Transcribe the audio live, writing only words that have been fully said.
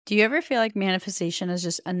Do you ever feel like manifestation is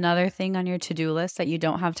just another thing on your to-do list that you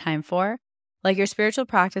don't have time for? Like your spiritual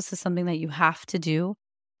practice is something that you have to do?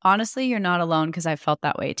 Honestly, you're not alone because I've felt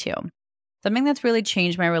that way too. Something that's really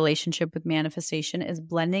changed my relationship with manifestation is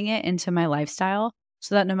blending it into my lifestyle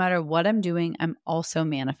so that no matter what I'm doing, I'm also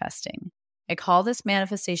manifesting. I call this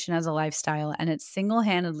manifestation as a lifestyle, and it's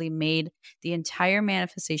single-handedly made the entire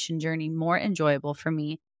manifestation journey more enjoyable for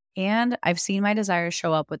me, and I've seen my desires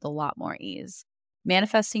show up with a lot more ease.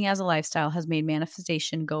 Manifesting as a lifestyle has made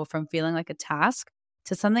manifestation go from feeling like a task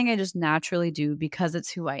to something I just naturally do because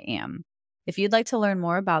it's who I am. If you'd like to learn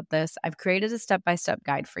more about this, I've created a step-by-step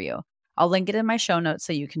guide for you. I'll link it in my show notes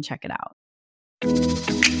so you can check it out.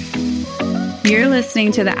 You're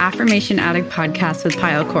listening to the Affirmation Addict podcast with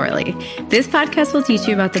Payal Corley. This podcast will teach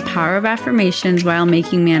you about the power of affirmations while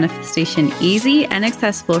making manifestation easy and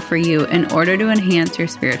accessible for you in order to enhance your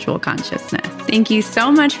spiritual consciousness. Thank you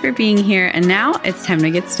so much for being here, and now it's time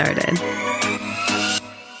to get started.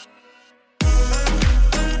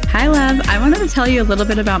 Hi, love. I wanted to tell you a little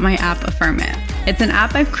bit about my app, Affirm It. It's an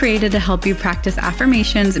app I've created to help you practice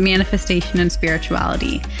affirmations, manifestation, and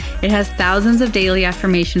spirituality. It has thousands of daily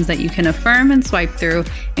affirmations that you can affirm and swipe through,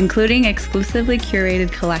 including exclusively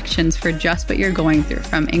curated collections for just what you're going through,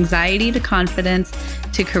 from anxiety to confidence,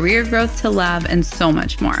 to career growth to love, and so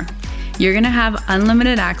much more. You're going to have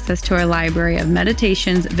unlimited access to our library of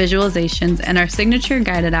meditations, visualizations, and our signature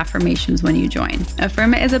guided affirmations when you join.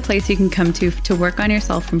 Affirm It is a place you can come to work on your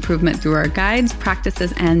self-improvement through our guides,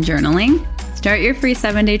 practices, and journaling. Start your free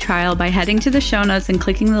 7-day trial by heading to the show notes and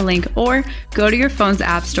clicking the link, or go to your phone's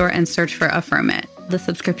app store and search for Affirm It. The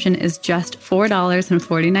subscription is just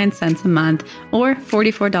 $4.49 a month, or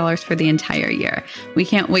 $44 for the entire year. We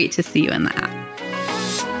can't wait to see you in the app.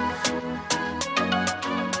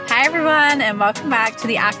 Hi, everyone, and welcome back to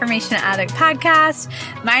the Affirmation Addict podcast.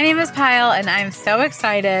 My name is Payal, and I'm so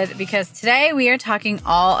excited because today we are talking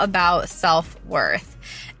all about self-worth.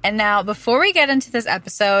 And now, before we get into this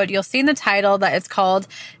episode, you'll see in the title that it's called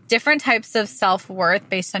Different Types of Self-Worth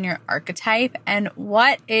Based on Your Archetype. And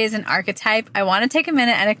what is an archetype? I want to take a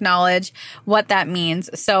minute and acknowledge what that means.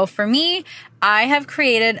 So for me, I have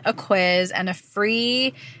created a quiz and a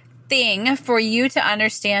free thing for you to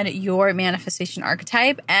understand your manifestation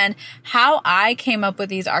archetype. And how I came up with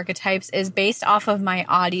these archetypes is based off of my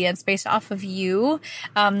audience, based off of you,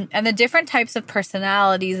 and the different types of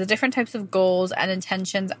personalities, the different types of goals and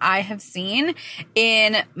intentions I have seen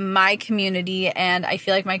in my community. And I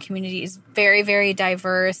feel like my community is very, very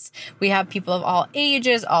diverse. We have people of all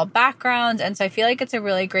ages, all backgrounds. And so I feel like it's a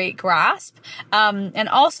really great grasp. And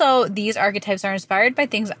also these archetypes are inspired by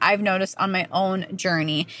things I've noticed on my own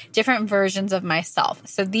journey, different versions of myself.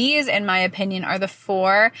 So these, in my opinion, are the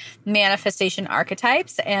 4 manifestation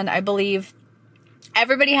archetypes. And I believe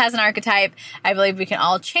everybody has an archetype. I believe we can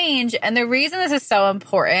all change. And the reason this is so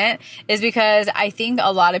important is because I think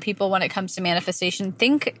a lot of people, when it comes to manifestation,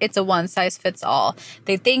 think it's a one size fits all.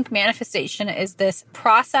 They think manifestation is this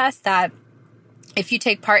process that if you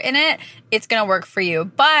take part in it, it's going to work for you.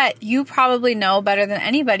 But you probably know better than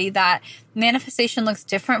anybody that manifestation looks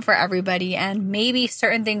different for everybody, and maybe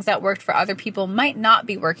certain things that worked for other people might not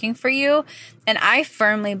be working for you. And I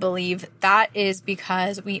firmly believe that is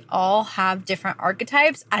because we all have different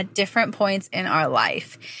archetypes at different points in our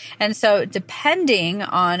life. And so depending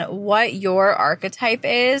on what your archetype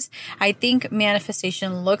is, I think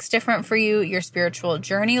manifestation looks different for you. Your spiritual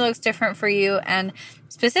journey looks different for you. And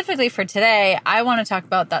specifically for today, I want to talk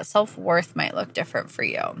about that self-worth might look different for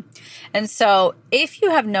you. And so if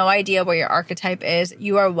you have no idea what your archetype is,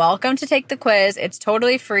 you are welcome to take the quiz. It's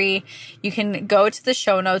totally free. You can go to the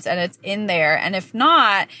show notes and it's in there. And if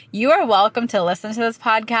not, you are welcome to listen to this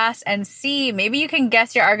podcast and see, maybe you can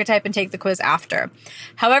guess your archetype and take the quiz after.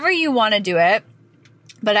 However you want to do it.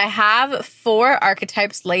 But I have 4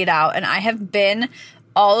 archetypes laid out, and I have been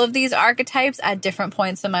all of these archetypes at different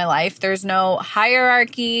points in my life. There's no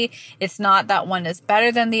hierarchy. It's not that one is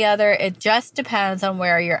better than the other. It just depends on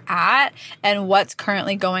where you're at and what's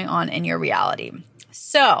currently going on in your reality.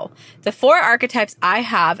 So the 4 archetypes I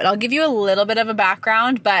have, and I'll give you a little bit of a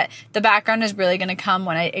background, but the background is really going to come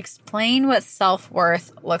when I explain what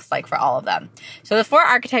self-worth looks like for all of them. So the 4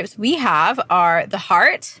 archetypes we have are the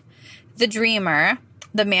heart, the dreamer,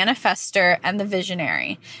 the manifester, and the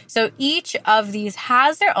visionary. So each of these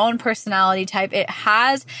has their own personality type. It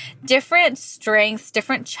has different strengths,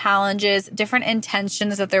 different challenges, different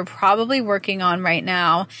intentions that they're probably working on right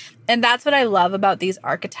now. And that's what I love about these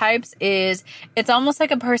archetypes is it's almost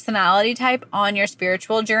like a personality type on your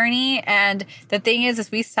spiritual journey. And the thing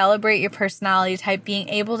is we celebrate your personality type being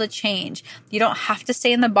able to change. You don't have to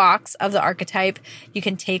stay in the box of the archetype. You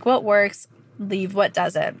can take what works, leave what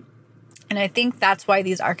doesn't. And I think that's why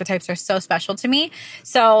these archetypes are so special to me.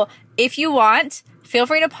 So if you want, feel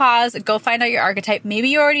free to pause, go find out your archetype. Maybe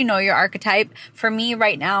you already know your archetype. For me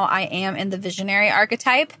right now, I am in the visionary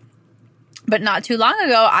archetype. But not too long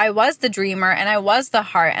ago, I was the dreamer and I was the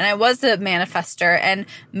heart and I was the manifester. And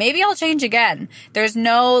maybe I'll change again. There's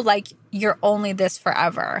no like, you're only this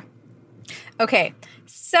forever. Okay,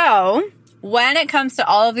 so when it comes to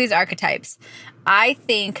all of these archetypes, I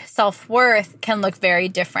think self-worth can look very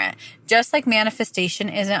different. Just like manifestation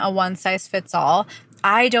isn't a one-size-fits-all,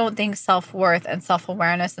 I don't think self-worth and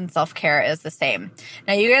self-awareness and self-care is the same.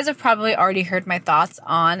 Now, you guys have probably already heard my thoughts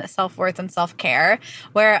on self-worth and self-care,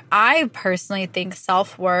 where I personally think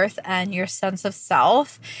self-worth and your sense of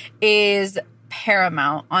self is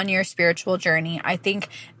paramount on your spiritual journey. I think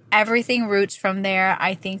everything roots from there.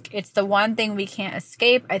 I think it's the one thing we can't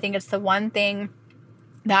escape. I think it's the one thing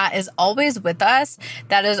that is always with us,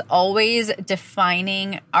 that is always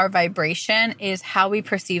defining our vibration, is how we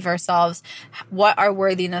perceive ourselves, what our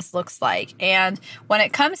worthiness looks like. And when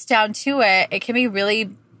it comes down to it, it can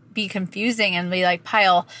be confusing and be like,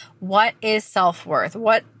 Pyle, what is self-worth?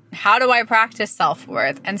 How do I practice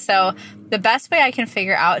self-worth? And so the best way I can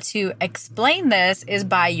figure out to explain this is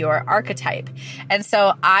by your archetype. And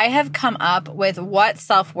so I have come up with what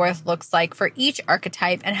self-worth looks like for each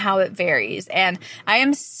archetype and how it varies. And I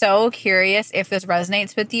am so curious if this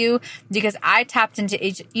resonates with you, because I tapped into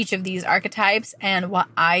each of these archetypes and what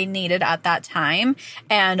I needed at that time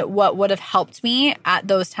and what would have helped me at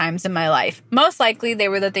those times in my life. Most likely they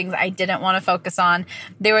were the things I didn't want to focus on.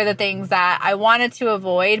 They were the things that I wanted to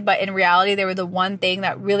avoid, but in reality, they were the one thing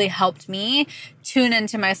that really helped me tune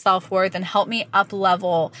into my self-worth and help me up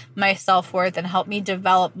level my self-worth and help me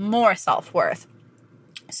develop more self-worth.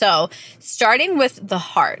 So starting with the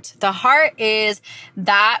heart. The heart is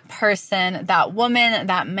that person, that woman,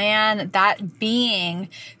 that man, that being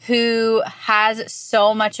who has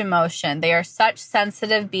so much emotion. They are such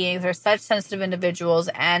sensitive beings. They're such sensitive individuals.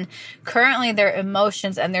 And currently their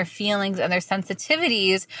emotions and their feelings and their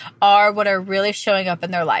sensitivities are what are really showing up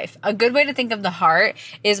in their life. A good way to think of the heart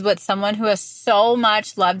is with someone who has so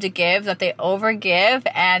much love to give that they overgive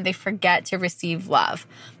and they forget to receive love.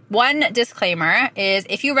 One disclaimer is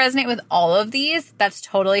if you resonate with all of these, that's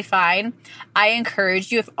totally fine. I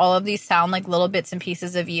encourage you, if all of these sound like little bits and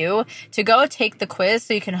pieces of you, to go take the quiz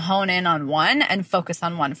so you can hone in on one and focus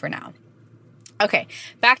on one for now. Okay,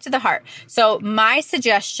 back to the heart. So my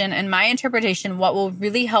suggestion and my interpretation, what will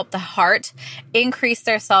really help the heart increase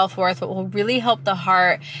their self-worth, what will really help the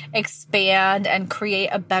heart expand and create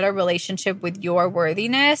a better relationship with your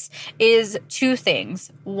worthiness is two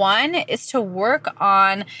things. One is to work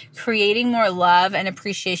on creating more love and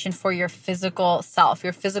appreciation for your physical self,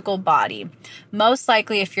 your physical body. Most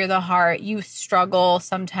likely, if you're the heart, you struggle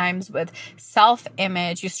sometimes with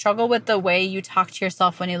self-image. You struggle with the way you talk to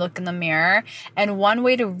yourself when you look in the mirror. And one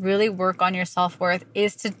way to really work on your self-worth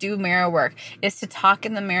is to do mirror work, is to talk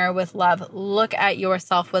in the mirror with love. Look at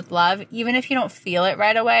yourself with love. Even if you don't feel it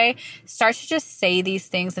right away, start to just say these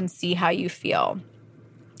things and see how you feel.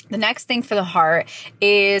 The next thing for the heart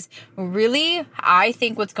is really, I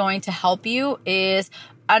think what's going to help you is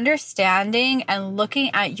understanding and looking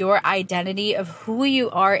at your identity of who you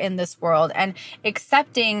are in this world and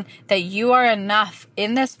accepting that you are enough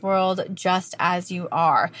in this world just as you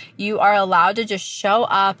are. You are allowed to just show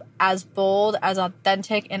up as bold, as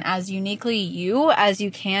authentic, and as uniquely you as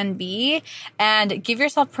you can be, and give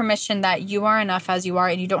yourself permission that you are enough as you are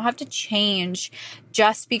and you don't have to change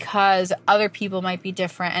just because other people might be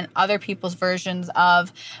different and other people's versions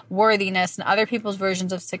of worthiness and other people's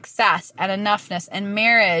versions of success and enoughness and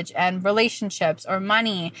marriage and relationships or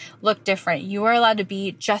money look different. You are allowed to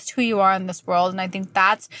be just who you are in this world. And I think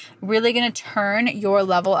that's really going to turn your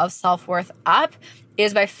level of self-worth up,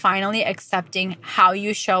 is by finally accepting how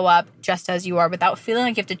you show up just as you are without feeling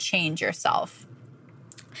like you have to change yourself.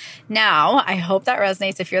 Now, I hope that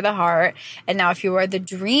resonates if you're the heart. And now if you are the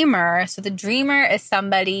dreamer, so the dreamer is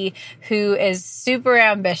somebody who is super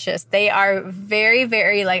ambitious. They are very,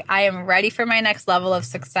 very like, I am ready for my next level of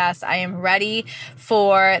success. I am ready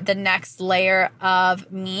for the next layer of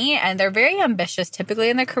me. And they're very ambitious, typically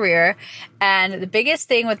in their career. And the biggest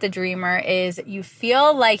thing with the dreamer is you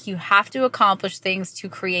feel like you have to accomplish things to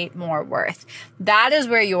create more worth. That is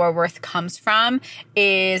where your worth comes from,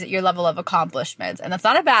 is your level of accomplishments. And that's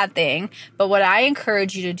not a a bad thing, but what I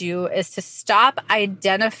encourage you to do is to stop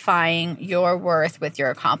identifying your worth with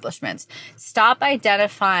your accomplishments. Stop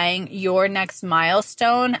identifying your next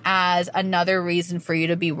milestone as another reason for you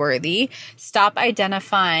to be worthy. Stop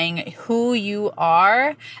identifying who you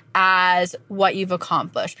are as what you've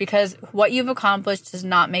accomplished, because what you've accomplished does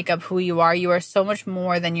not make up who you are. You are so much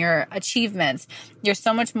more than your achievements. You're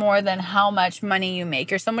so much more than how much money you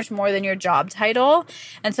make. You're so much more than your job title.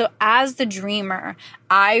 And so as the dreamer,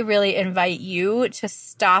 I really invite you to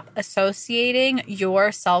stop associating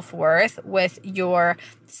your self-worth with your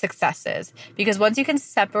successes. Because once you can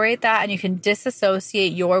separate that and you can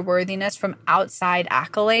disassociate your worthiness from outside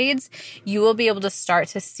accolades, you will be able to start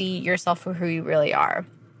to see yourself for who you really are.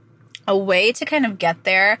 A way to kind of get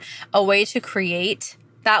there, a way to create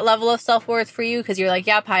that level of self-worth for you, because you're like,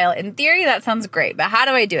 yeah, Pyle, in theory, that sounds great, but how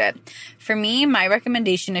do I do it? For me, my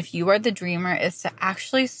recommendation, if you are the dreamer, is to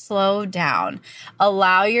actually slow down.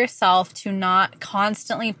 Allow yourself to not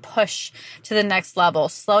constantly push to the next level.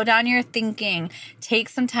 Slow down your thinking. Take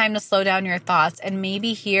some time to slow down your thoughts. And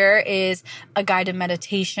maybe here is a guided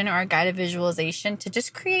meditation or a guided visualization to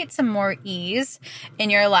just create some more ease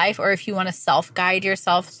in your life. Or if you want to self-guide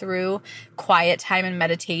yourself through quiet time and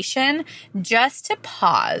meditation, just to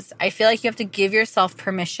pause. I feel like you have to give yourself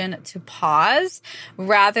permission to pause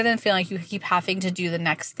rather than feeling like you keep having to do the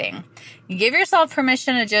next thing. You give yourself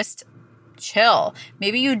permission to just chill.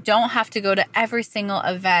 Maybe you don't have to go to every single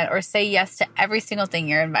event or say yes to every single thing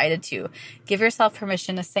you're invited to. Give yourself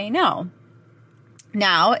permission to say no.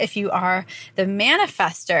 Now, if you are the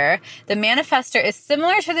manifester is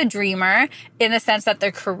similar to the dreamer in the sense that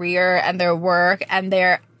their career and their work and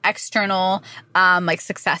their external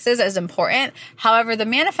successes is important. However, the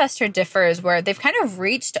manifestor differs where they've kind of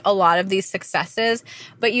reached a lot of these successes,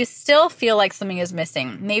 but you still feel like something is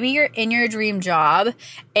missing. Maybe you're in your dream job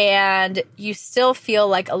and you still feel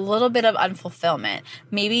like a little bit of unfulfillment.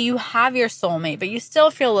 Maybe you have your soulmate, but you still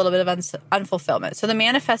feel a little bit of unfulfillment. So the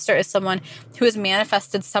manifestor is someone who has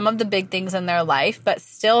manifested some of the big things in their life, but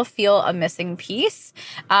still feel a missing piece.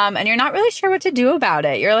 And you're not really sure what to do about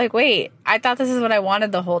it. You're like, wait, I thought this is what I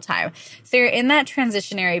wanted the whole time. So you're in that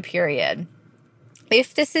transitionary period.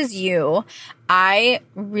 If this is you, I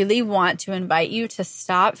really want to invite you to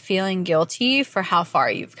stop feeling guilty for how far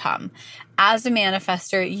you've come. As a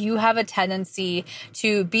manifestor, you have a tendency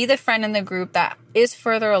to be the friend in the group that is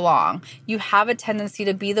further along. You have a tendency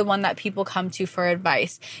to be the one that people come to for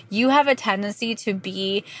advice. You have a tendency to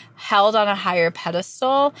be held on a higher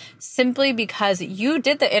pedestal simply because you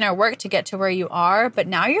did the inner work to get to where you are, but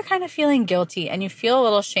now you're kind of feeling guilty and you feel a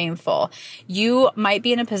little shameful. You might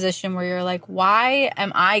be in a position where you're like, why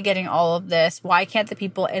am I getting all of this? Why can't the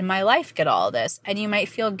people in my life get all of this? And you might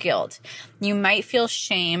feel guilt. You might feel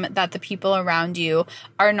shame that the people around you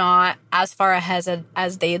are not as far ahead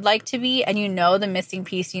as they'd like to be. And you know the missing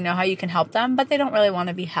piece, you know how you can help them, but they don't really want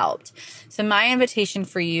to be helped. So my invitation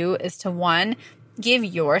for you is to, one, give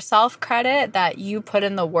yourself credit that you put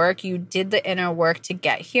in the work, you did the inner work to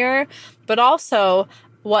get here, but also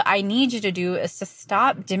what I need you to do is to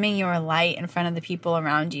stop dimming your light in front of the people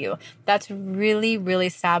around you. That's really, really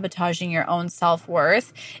sabotaging your own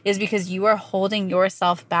self-worth, is because you are holding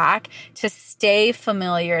yourself back to stay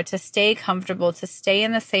familiar, to stay comfortable, to stay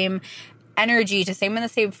in the same energy, to stay in the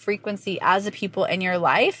same frequency as the people in your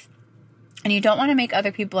life. And you don't want to make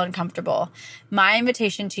other people uncomfortable. My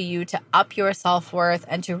invitation to you to up your self-worth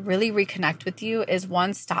and to really reconnect with you is,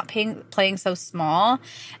 one, stop playing so small.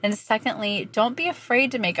 And secondly, don't be afraid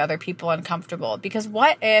to make other people uncomfortable. Because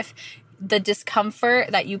what if the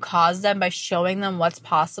discomfort that you cause them by showing them what's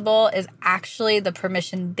possible is actually the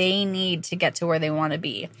permission they need to get to where they want to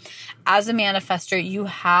be? As a manifestor, you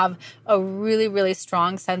have a really, really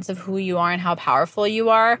strong sense of who you are and how powerful you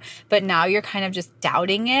are, but now you're kind of just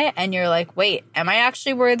doubting it and you're like, wait, am I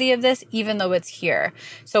actually worthy of this even though it's here?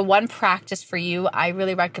 So one practice for you I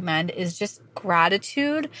really recommend is just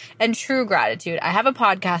gratitude and true gratitude. I have a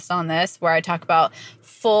podcast on this where I talk about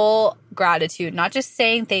full gratitude, not just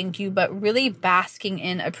saying thank you, but really basking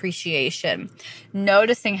in appreciation,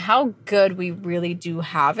 noticing how good we really do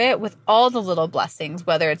have it with all the little blessings,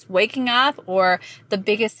 whether it's waking up or the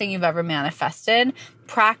biggest thing you've ever manifested.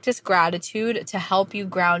 Practice gratitude to help you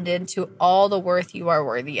ground into all the worth you are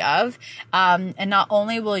worthy of. And not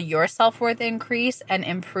only will your self-worth increase and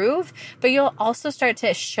improve, but you'll also start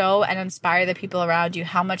to show and inspire the people around you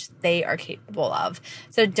how much they are capable of.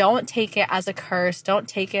 So don't take it as a curse. Don't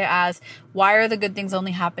take it as, why are the good things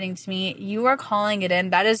only happening to me? You are calling it in.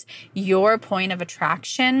 That is your point of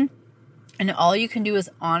attraction. And all you can do is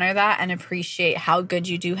honor that and appreciate how good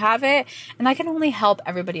you do have it. And that can only help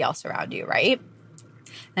everybody else around you, right?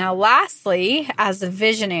 Now, lastly, as the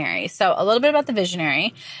visionary. So a little bit about the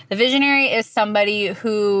visionary. The visionary is somebody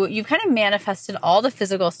who you've kind of manifested all the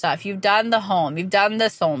physical stuff. You've done the home. You've done the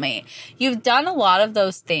soulmate. You've done a lot of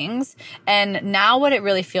those things. And now what it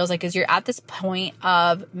really feels like is you're at this point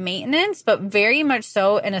of maintenance, but very much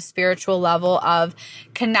so in a spiritual level of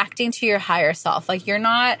connecting to your higher self. Like you're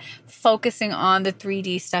not focusing on the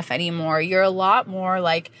 3D stuff anymore. You're a lot more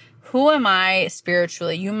like, who am I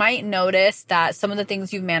spiritually? You might notice that some of the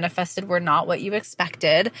things you've manifested were not what you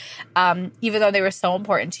expected, even though they were so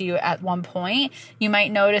important to you at one point. You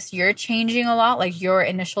might notice you're changing a lot, like your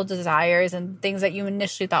initial desires and things that you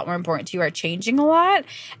initially thought were important to you are changing a lot.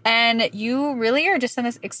 And you really are just in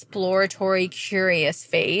this exploratory, curious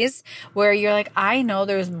phase where you're like, I know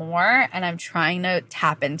there's more and I'm trying to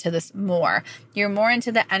tap into this more. You're more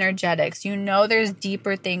into the energetics. You know there's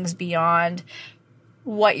deeper things beyond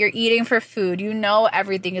what you're eating for food. You know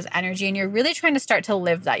everything is energy and you're really trying to start to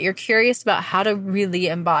live that. You're curious about how to really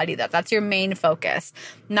embody that. That's your main focus.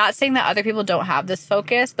 Not saying that other people don't have this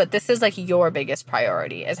focus, but this is like your biggest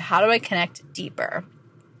priority is how do I connect deeper?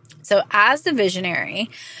 So as the visionary,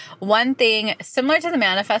 one thing similar to the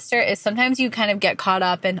manifester is sometimes you kind of get caught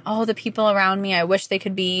up in, oh, the people around me, I wish they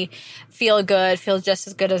could feel good, feel just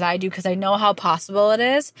as good as I do because I know how possible it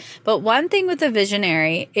is. But one thing with the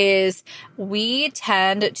visionary is we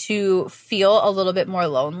tend to feel a little bit more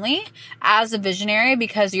lonely as a visionary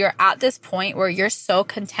because you're at this point where you're so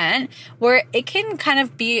content where it can kind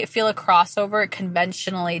of feel a crossover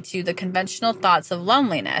conventionally to the conventional thoughts of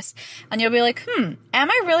loneliness. And you'll be like, am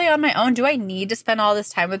I really on my own? Do I need to spend all this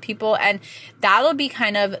time with people? And that'll be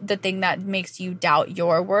kind of the thing that makes you doubt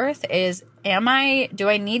your worth is, do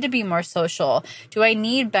I need to be more social? Do I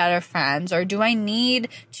need better friends? Or do I need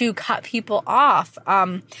to cut people off?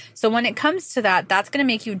 So when it comes to that, that's going to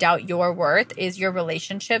make you doubt your worth is your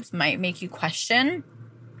relationships might make you question,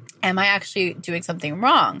 am I actually doing something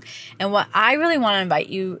wrong? And what I really want to invite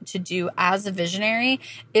you to do as a visionary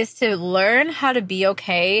is to learn how to be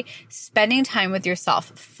okay spending time with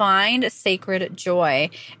yourself. Find sacred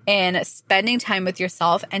joy in spending time with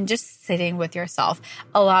yourself and just sitting with yourself,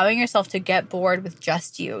 allowing yourself to get bored with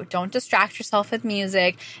just you. Don't distract yourself with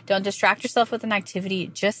music. Don't distract yourself with an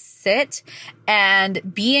activity. Just sit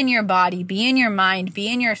and be in your body, be in your mind,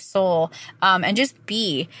 be in your soul, and just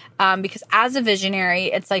be. Because as a visionary,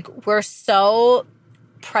 it's like we're so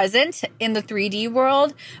present in the 3D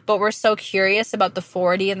world, but we're so curious about the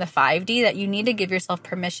 4D and the 5D that you need to give yourself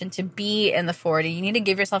permission to be in the 4D. You need to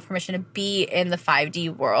give yourself permission to be in the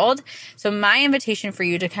 5D world. So my invitation for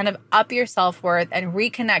you to kind of up your self-worth and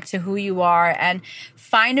reconnect to who you are and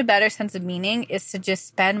find a better sense of meaning is to just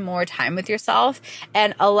spend more time with yourself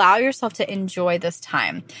and allow yourself to enjoy this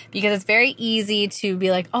time, because it's very easy to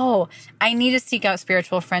be like, oh, I need to seek out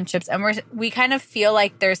spiritual friendships. And we kind of feel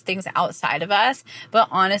like there's things outside of us, but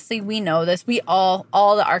honestly, we know this. We all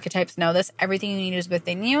the archetypes know this. Everything you need is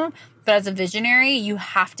within you. But as a visionary, you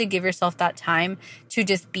have to give yourself that time to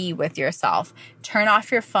just be with yourself. Turn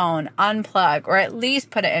off your phone, unplug, or at least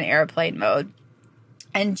put it in airplane mode.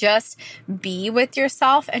 And just be with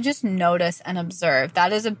yourself and just notice and observe.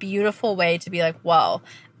 That is a beautiful way to be like, whoa,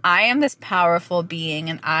 I am this powerful being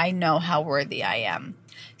and I know how worthy I am.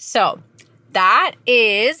 So that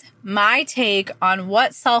is my take on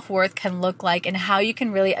what self-worth can look like and how you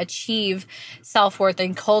can really achieve self-worth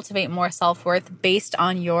and cultivate more self-worth based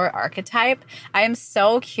on your archetype. I am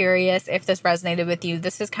so curious if this resonated with you.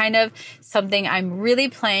 This is kind of something I'm really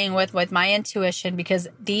playing with my intuition, because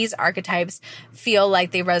these archetypes feel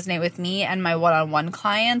like they resonate with me and my one-on-one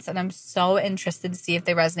clients. And I'm so interested to see if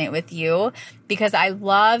they resonate with you, because I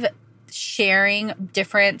love sharing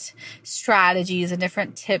different strategies and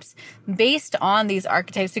different tips based on these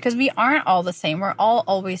archetypes, because we aren't all the same. We're all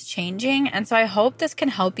always changing. And so I hope this can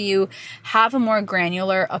help you have a more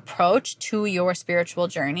granular approach to your spiritual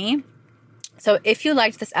journey. So if you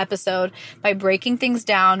liked this episode by breaking things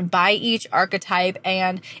down by each archetype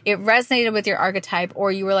and it resonated with your archetype,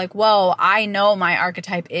 or you were like, whoa, I know my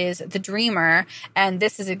archetype is the dreamer and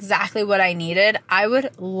this is exactly what I needed, I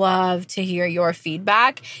would love to hear your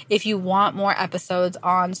feedback. If you want more episodes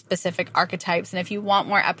on specific archetypes, and if you want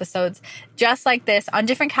more episodes just like this on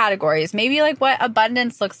different categories, maybe like what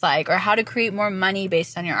abundance looks like or how to create more money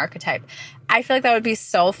based on your archetype, I feel like that would be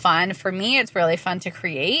so fun. For me, it's really fun to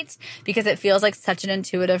create because it feels like such an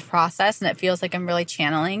intuitive process and it feels like I'm really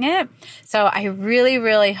channeling it. So I really,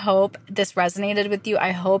 really hope this resonated with you.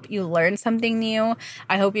 I hope you learned something new.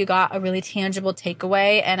 I hope you got a really tangible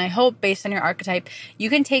takeaway. And I hope based on your archetype, you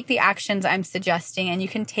can take the actions I'm suggesting and you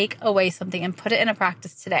can take away something and put it into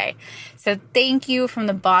practice today. So thank you from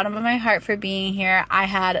the bottom of my heart for being here. I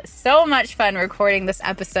had so much fun recording this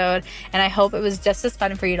episode, and I hope it was just as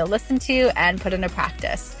fun for you to listen to and put into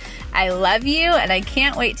practice. I love you, and I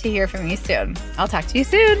can't wait to hear from you soon. I'll talk to you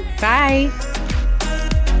soon. Bye.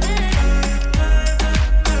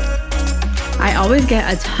 I always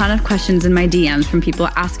get a ton of questions in my DMs from people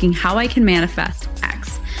asking how I can manifest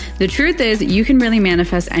X. The truth is, you can really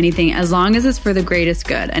manifest anything as long as it's for the greatest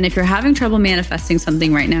good. And if you're having trouble manifesting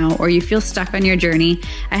something right now, or you feel stuck on your journey,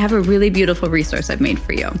 I have a really beautiful resource I've made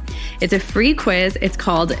for you. It's a free quiz. It's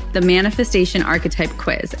called the Manifestation Archetype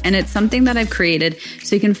Quiz. And it's something that I've created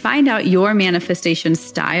so you can find out your manifestation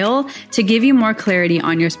style to give you more clarity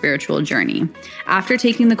on your spiritual journey. After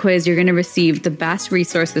taking the quiz, you're going to receive the best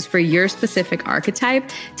resources for your specific archetype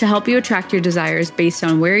to help you attract your desires based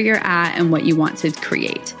on where you're at and what you want to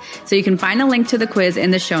create. So you can find a link to the quiz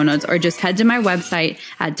in the show notes or just head to my website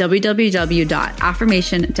at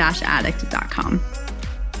www.affirmation-addict.com.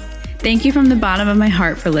 Thank you from the bottom of my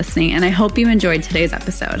heart for listening, and I hope you enjoyed today's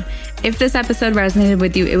episode. If this episode resonated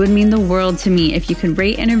with you, it would mean the world to me if you could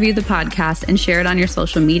rate and review the podcast and share it on your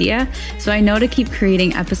social media so I know to keep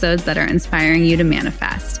creating episodes that are inspiring you to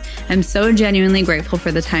manifest. I'm so genuinely grateful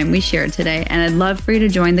for the time we shared today, and I'd love for you to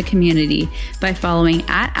join the community by following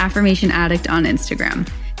 @AffirmationAddict on Instagram.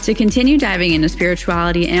 To continue diving into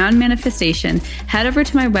spirituality and manifestation, head over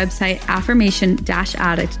to my website,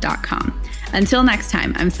 affirmation-addict.com. Until next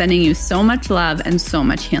time, I'm sending you so much love and so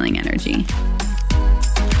much healing energy.